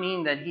does not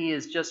mean that he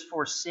is just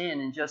for sin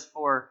and just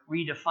for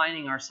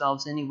redefining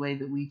ourselves any way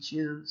that we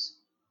choose.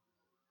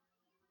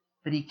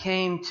 But he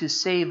came to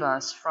save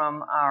us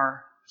from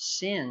our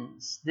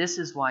sins. This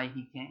is why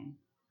he came.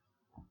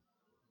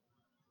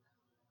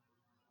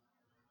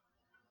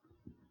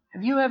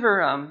 Have you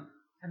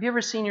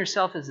ever seen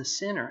yourself as a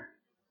sinner?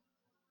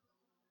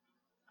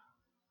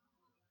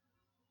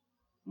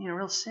 You're a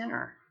real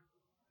sinner.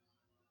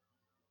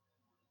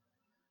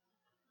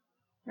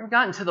 You ever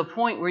gotten to the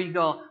point where you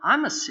go,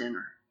 I'm a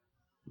sinner?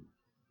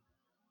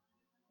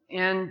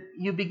 And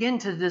you begin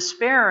to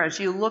despair as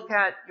you look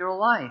at your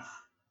life.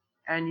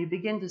 And you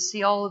begin to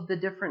see all of the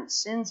different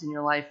sins in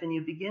your life. And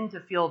you begin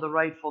to feel the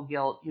rightful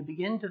guilt. You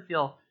begin to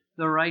feel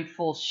the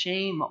rightful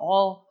shame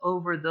all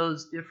over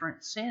those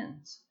different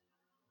sins.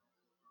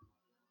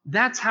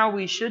 That's how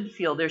we should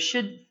feel. There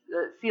should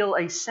feel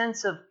a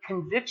sense of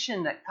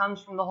conviction that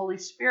comes from the Holy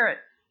Spirit.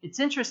 It's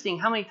interesting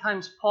how many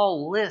times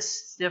Paul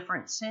lists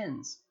different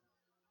sins.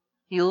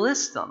 He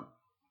lists them.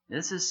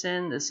 This is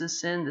sin, this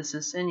is sin, this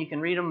is sin. You can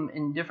read them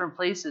in different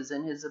places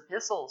in his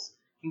epistles.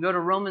 You can go to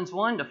Romans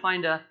 1 to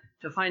find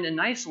a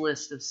nice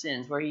list of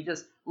sins where he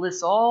just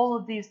lists all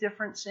of these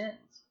different sins.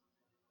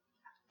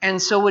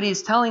 And so what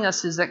he's telling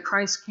us is that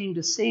Christ came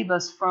to save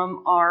us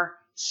from our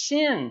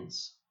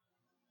sins,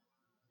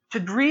 to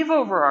grieve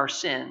over our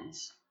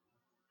sins,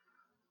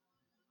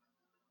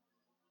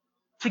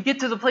 to get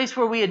to the place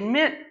where we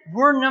admit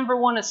we're number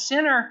one a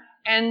sinner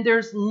and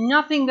there's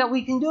nothing that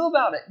we can do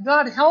about it.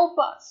 God, help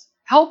us.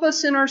 Help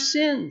us in our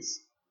sins.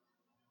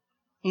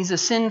 He's a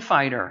sin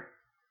fighter.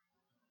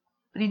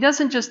 But he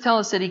doesn't just tell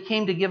us that he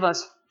came to give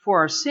us for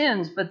our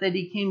sins, but that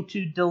he came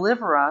to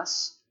deliver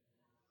us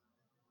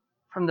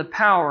from the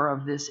power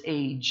of this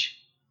age.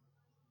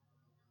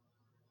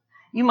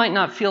 You might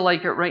not feel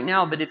like it right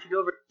now, but if you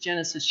go over to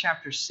Genesis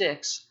chapter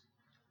 6,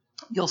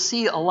 you'll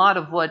see a lot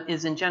of what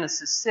is in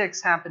Genesis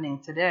 6 happening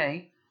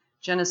today.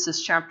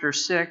 Genesis chapter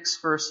 6,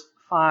 verse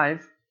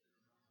 5.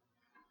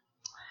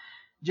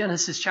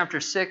 Genesis chapter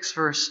 6,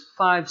 verse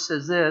 5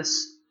 says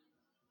this.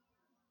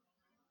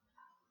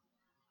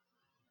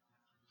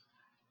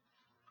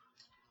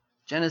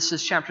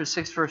 Genesis chapter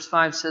 6, verse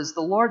 5 says,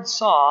 "The Lord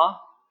saw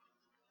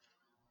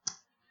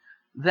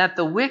that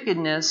the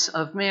wickedness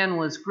of man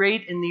was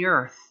great in the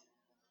earth."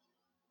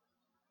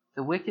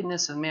 The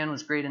wickedness of man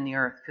was great in the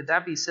earth. Could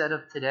that be said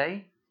of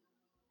today?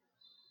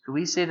 Could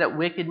we say that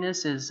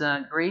wickedness is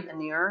great in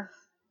the earth?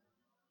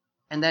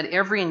 And that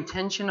every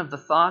intention of the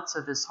thoughts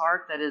of his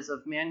heart, that is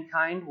of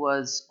mankind,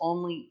 was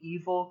only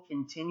evil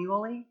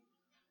continually?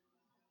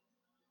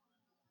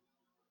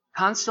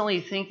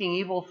 Constantly thinking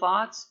evil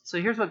thoughts?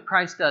 So here's what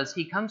Christ does.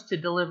 He comes to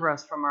deliver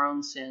us from our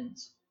own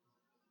sins.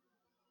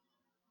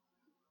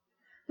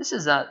 This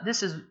is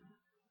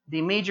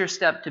the major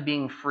step to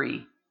being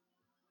free.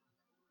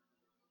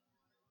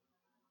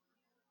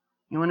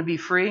 You want to be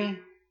free?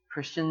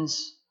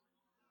 Christians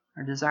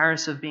are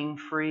desirous of being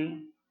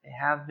free. They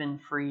have been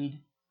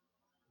freed.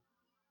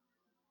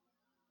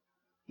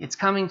 It's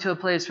coming to a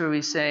place where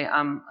we say,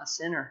 I'm a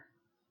sinner.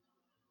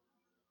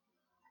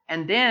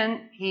 And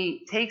then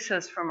he takes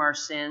us from our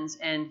sins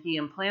and he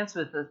implants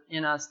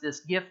in us this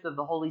gift of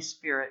the Holy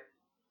Spirit.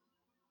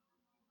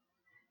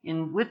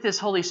 And with this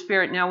Holy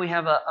Spirit, now we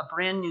have a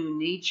brand new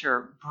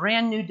nature,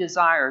 brand new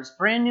desires,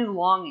 brand new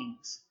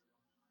longings.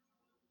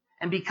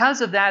 And because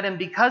of that, and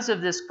because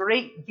of this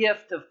great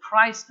gift of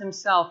Christ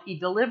himself, he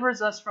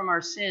delivers us from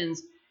our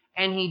sins,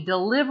 and he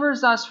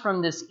delivers us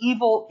from this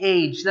evil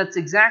age. That's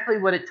exactly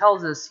what it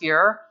tells us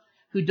here.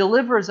 Who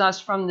delivers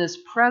us from this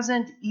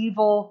present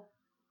evil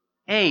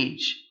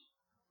age.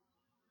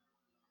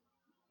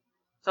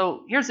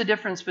 So here's the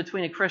difference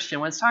between a Christian.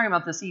 When it's talking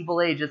about this evil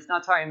age, it's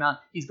not talking about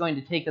he's going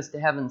to take us to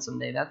heaven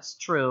someday. That's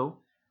true.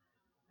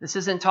 This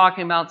isn't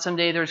talking about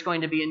someday there's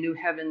going to be a new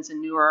heavens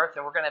and new earth,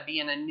 and we're going to be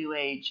in a new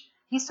age.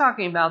 He's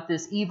talking about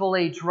this evil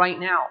age right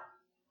now.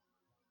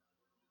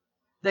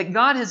 That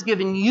God has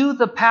given you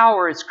the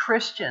power as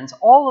Christians,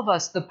 all of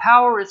us, the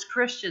power as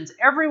Christians,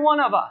 every one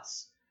of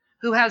us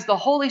who has the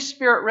Holy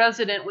Spirit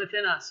resident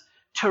within us,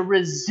 to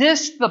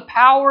resist the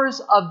powers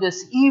of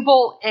this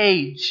evil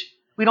age.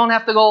 We don't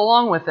have to go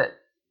along with it.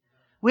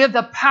 We have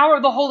the power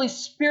of the Holy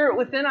Spirit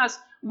within us.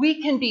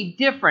 We can be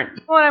different.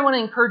 You know what I want to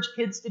encourage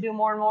kids to do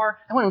more and more?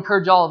 I want to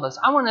encourage all of us.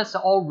 I want us to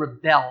all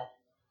rebel.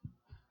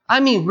 I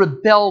mean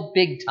rebel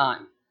big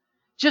time.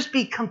 Just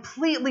be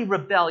completely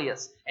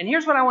rebellious. And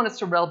here's what I want us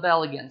to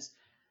rebel against.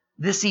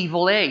 This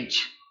evil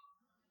age.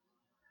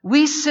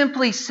 We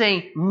simply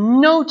say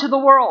no to the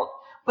world.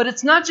 But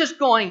it's not just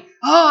going,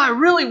 I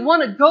really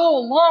want to go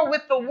along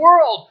with the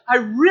world. I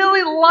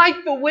really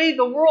like the way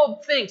the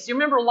world thinks. You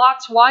remember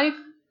Lot's wife?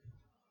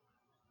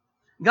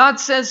 God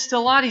says to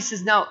Lot, he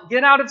says, now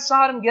get out of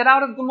Sodom, get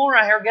out of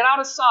Gomorrah here, get out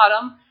of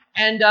Sodom.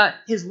 And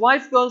his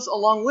wife goes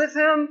along with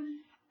him.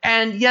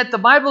 And yet the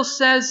Bible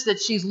says that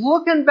she's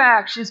looking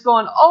back. She's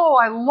going,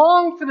 I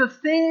long for the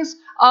things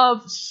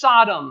of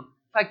Sodom.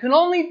 If I can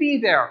only be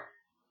there.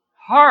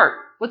 Heart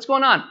What's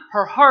going on?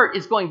 Her heart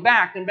is going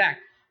back and back.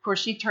 Of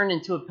course, she turned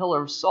into a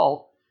pillar of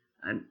salt.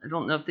 I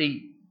don't know if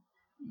they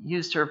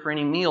used her for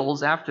any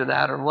meals after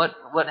that or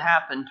what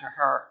happened to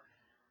her.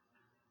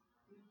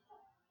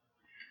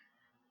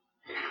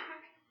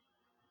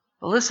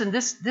 But listen,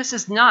 this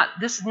is not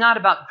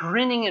about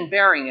grinning and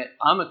bearing it.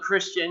 I'm a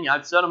Christian.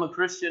 I've said I'm a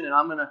Christian, and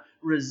I'm going to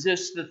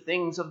resist the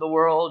things of the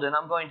world, and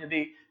I'm going to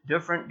be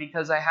different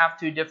because I have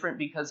to, different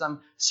because I'm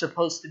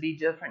supposed to be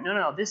different.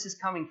 No. This is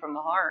coming from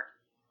the heart.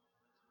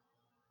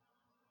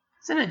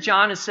 Isn't it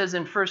John? It says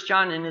in 1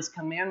 John, and his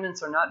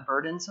commandments are not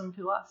burdensome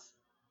to us.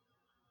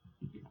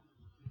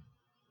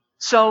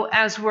 So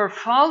as we're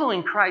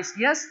following Christ,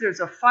 yes, there's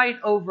a fight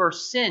over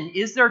sin.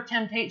 Is there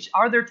temptation?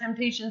 Are there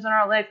temptations in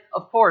our life?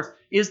 Of course.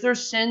 Is there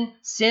sin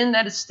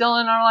that is still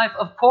in our life?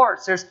 Of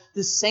course. There's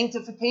this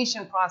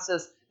sanctification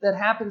process that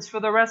happens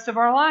for the rest of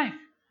our life.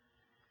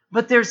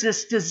 But there's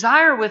this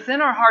desire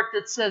within our heart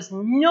that says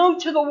no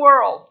to the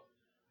world.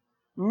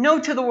 No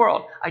to the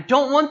world. I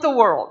don't want the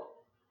world.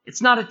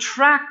 It's not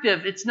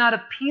attractive. It's not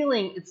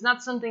appealing. It's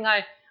not something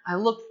I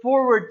look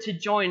forward to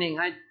joining.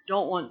 I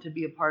don't want to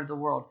be a part of the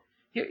world.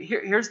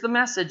 Here's the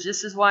message.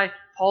 This is why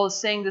Paul is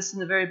saying this in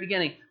the very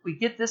beginning. We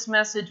get this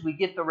message, we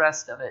get the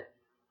rest of it.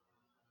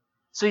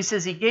 So he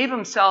says he gave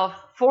himself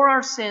for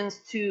our sins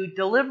to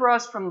deliver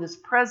us from this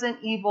present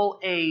evil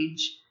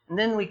age. And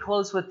then we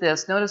close with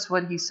this. Notice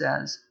what he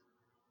says.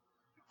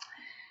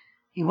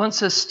 He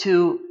wants us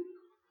to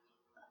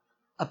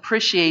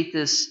appreciate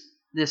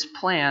this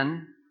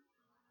plan.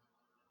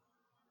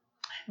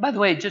 By the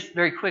way, just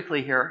very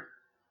quickly here,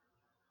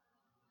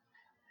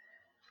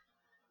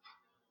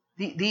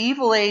 the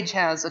evil age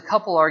has a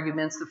couple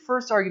arguments. The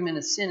first argument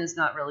is sin is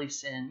not really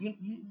sin.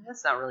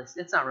 It's not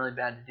really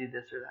bad to do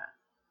this or that.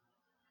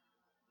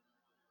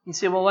 You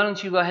say, well, why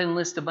don't you go ahead and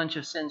list a bunch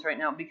of sins right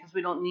now? Because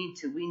we don't need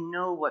to. We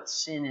know what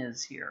sin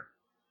is here.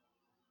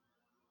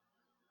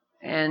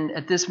 And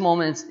at this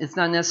moment, it's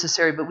not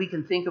necessary, but we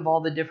can think of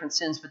all the different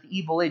sins. But the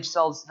evil age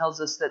tells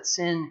us that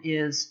sin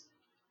is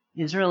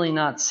really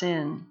not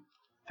sin.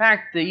 In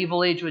fact, the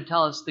evil age would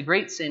tell us the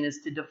great sin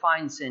is to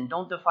define sin.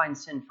 Don't define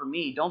sin for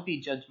me. Don't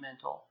be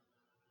judgmental.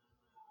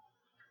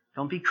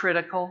 Don't be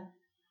critical.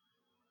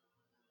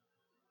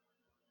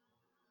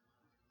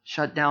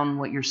 Shut down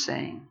what you're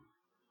saying.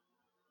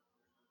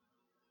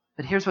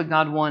 But here's what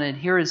God wanted.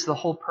 Here is the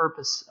whole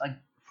purpose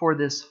for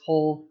this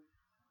whole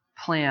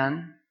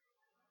plan.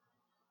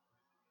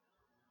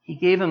 He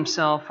gave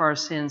himself for our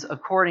sins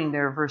according,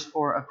 verse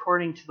 4,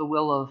 according to the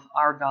will of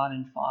our God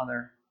and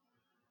Father.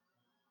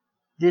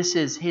 This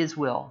is his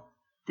will.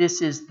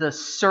 This is the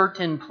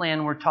certain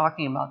plan we're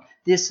talking about.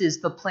 This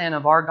is the plan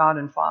of our God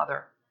and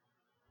Father.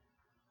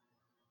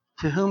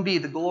 To whom be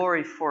the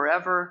glory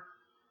forever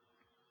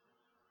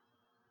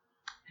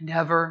and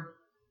ever.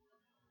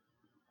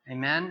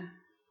 Amen.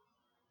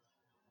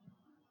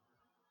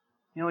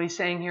 You know what he's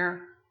saying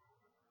here?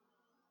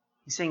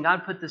 He's saying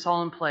God put this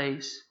all in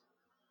place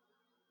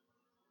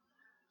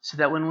so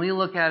that when we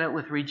look at it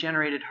with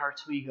regenerated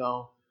hearts, we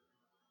go,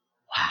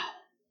 wow.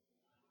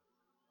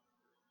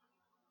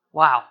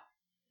 Wow,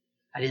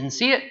 I didn't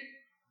see it.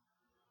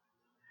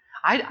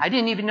 I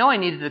didn't even know I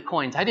needed the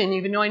coins. I didn't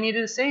even know I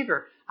needed a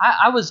Savior.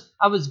 I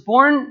was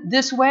born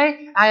this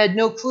way. I had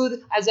no clue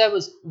that as I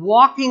was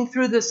walking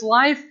through this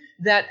life,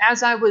 that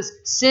as I was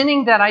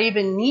sinning, that I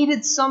even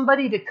needed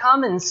somebody to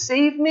come and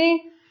save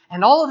me.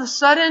 And all of a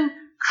sudden,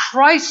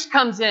 Christ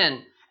comes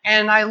in.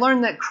 And I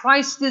learned that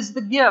Christ is the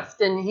gift,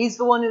 and he's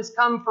the one who's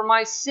come for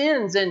my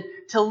sins and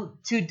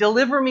to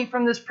deliver me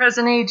from this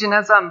present age. And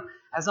as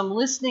I'm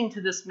listening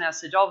to this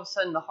message, all of a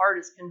sudden the heart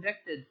is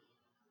convicted.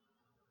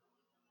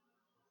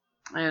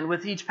 And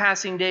with each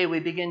passing day, we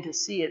begin to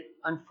see it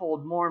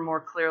unfold more and more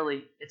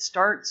clearly. It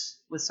starts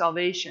with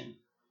salvation,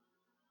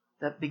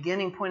 that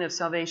beginning point of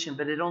salvation,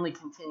 but it only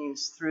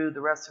continues through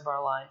the rest of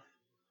our life.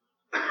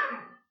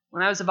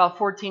 When I was about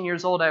 14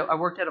 years old, I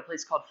worked at a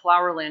place called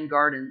Flowerland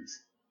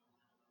Gardens.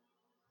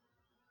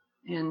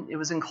 And it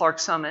was in Clark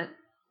Summit.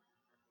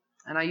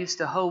 And I used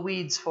to hoe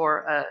weeds for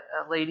a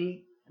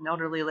lady, an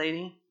elderly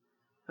lady,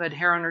 who had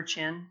hair on her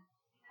chin.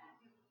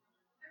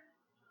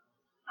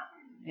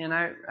 And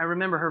I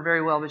remember her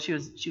very well, but she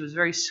was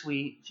very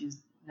sweet. She's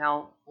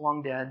now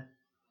long dead.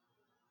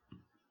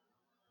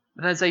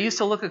 But as I used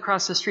to look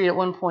across the street, at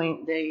one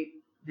point, they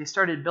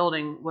started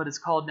building what is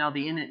called now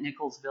the Inn at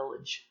Nichols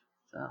Village,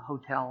 a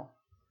hotel.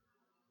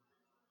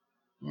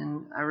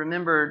 And I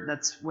remember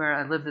that's where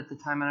I lived at the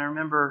time, and I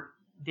remember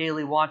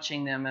daily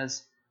watching them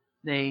as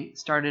they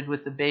started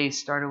with the base,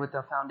 started with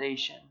the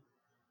foundation.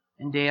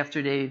 And day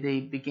after day, they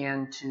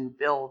began to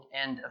build,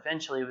 and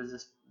eventually it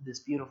was this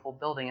beautiful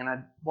building, and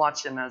I'd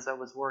watch them as I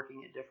was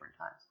working at different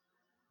times.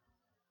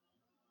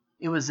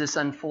 It was this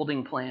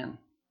unfolding plan.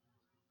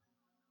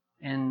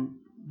 And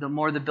the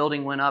more the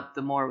building went up,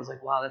 the more it was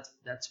like, wow,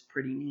 that's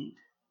pretty neat.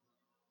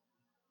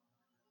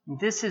 And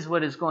this is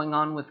what is going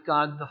on with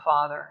God the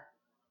Father.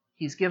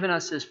 He's given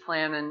us this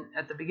plan, and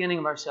at the beginning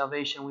of our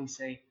salvation, we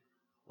say,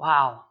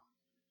 wow.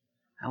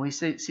 And we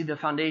see the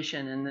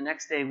foundation, and the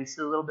next day we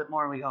see a little bit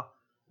more, and we go,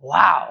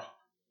 wow,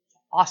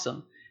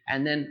 awesome.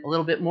 And then a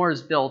little bit more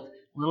is built,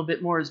 a little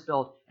bit more is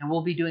built, and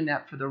we'll be doing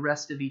that for the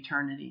rest of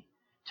eternity,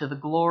 to the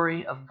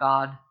glory of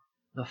God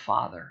the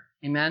Father.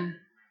 Amen?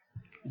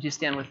 Would you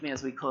stand with me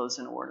as we close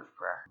in a word of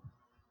prayer?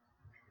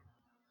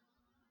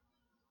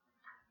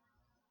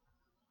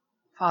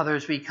 Father,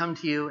 as we come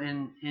to you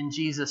in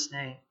Jesus'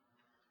 name,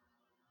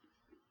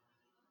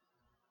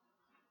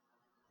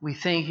 we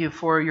thank you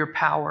for your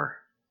power.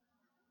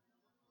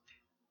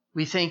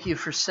 We thank you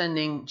for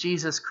sending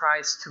Jesus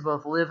Christ to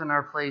both live in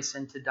our place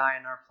and to die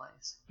in our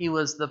place. He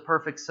was the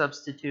perfect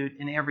substitute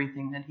in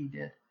everything that he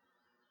did.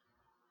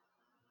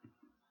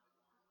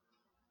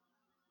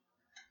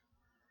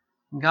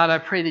 And God, I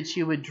pray that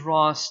you would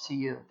draw us to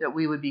you, that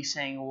we would be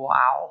saying,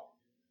 wow.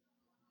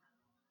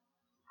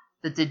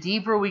 That the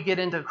deeper we get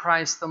into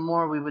Christ, the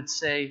more we would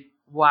say,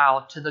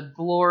 wow, to the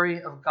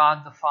glory of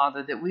God the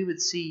Father, that we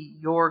would see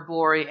your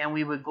glory and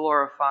we would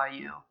glorify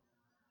you.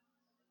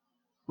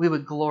 We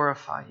would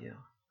glorify you.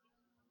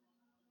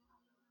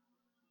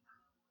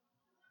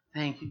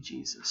 Thank you,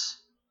 Jesus.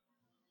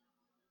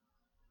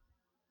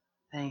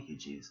 Thank you,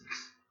 Jesus.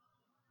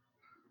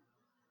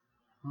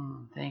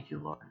 Thank you,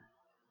 Lord.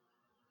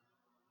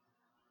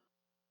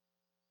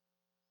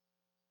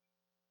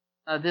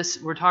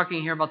 We're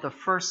talking here about the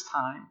first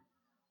time.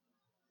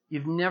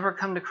 You've never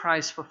come to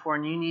Christ before,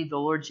 and you need the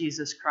Lord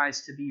Jesus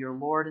Christ to be your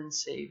Lord and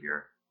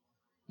Savior.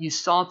 You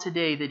saw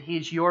today that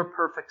He's your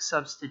perfect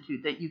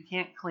substitute, that you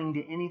can't cling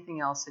to anything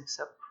else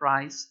except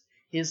Christ,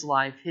 His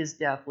life, His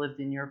death lived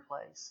in your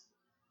place.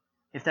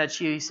 If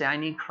that's you, you say, I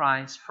need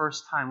Christ.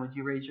 First time, would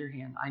you raise your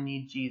hand? I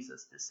need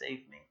Jesus to save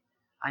me.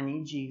 I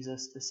need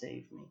Jesus to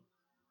save me.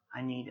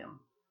 I need Him.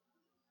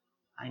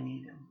 I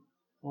need Him.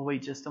 We'll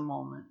wait just a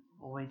moment.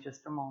 We'll wait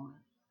just a moment.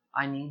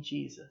 I need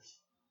Jesus.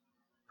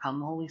 Come,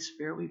 Holy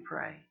Spirit, we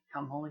pray.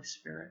 Come, Holy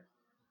Spirit.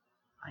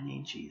 I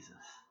need Jesus.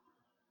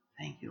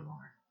 Thank you,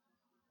 Lord.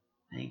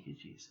 Thank you,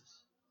 Jesus.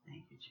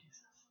 Thank you,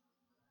 Jesus.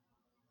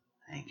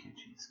 Thank you,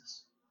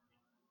 Jesus.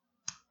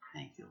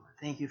 Thank you, Lord.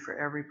 Thank you for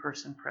every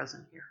person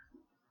present here.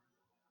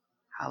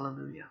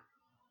 Hallelujah.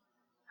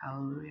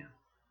 Hallelujah.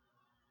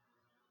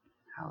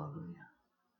 Hallelujah.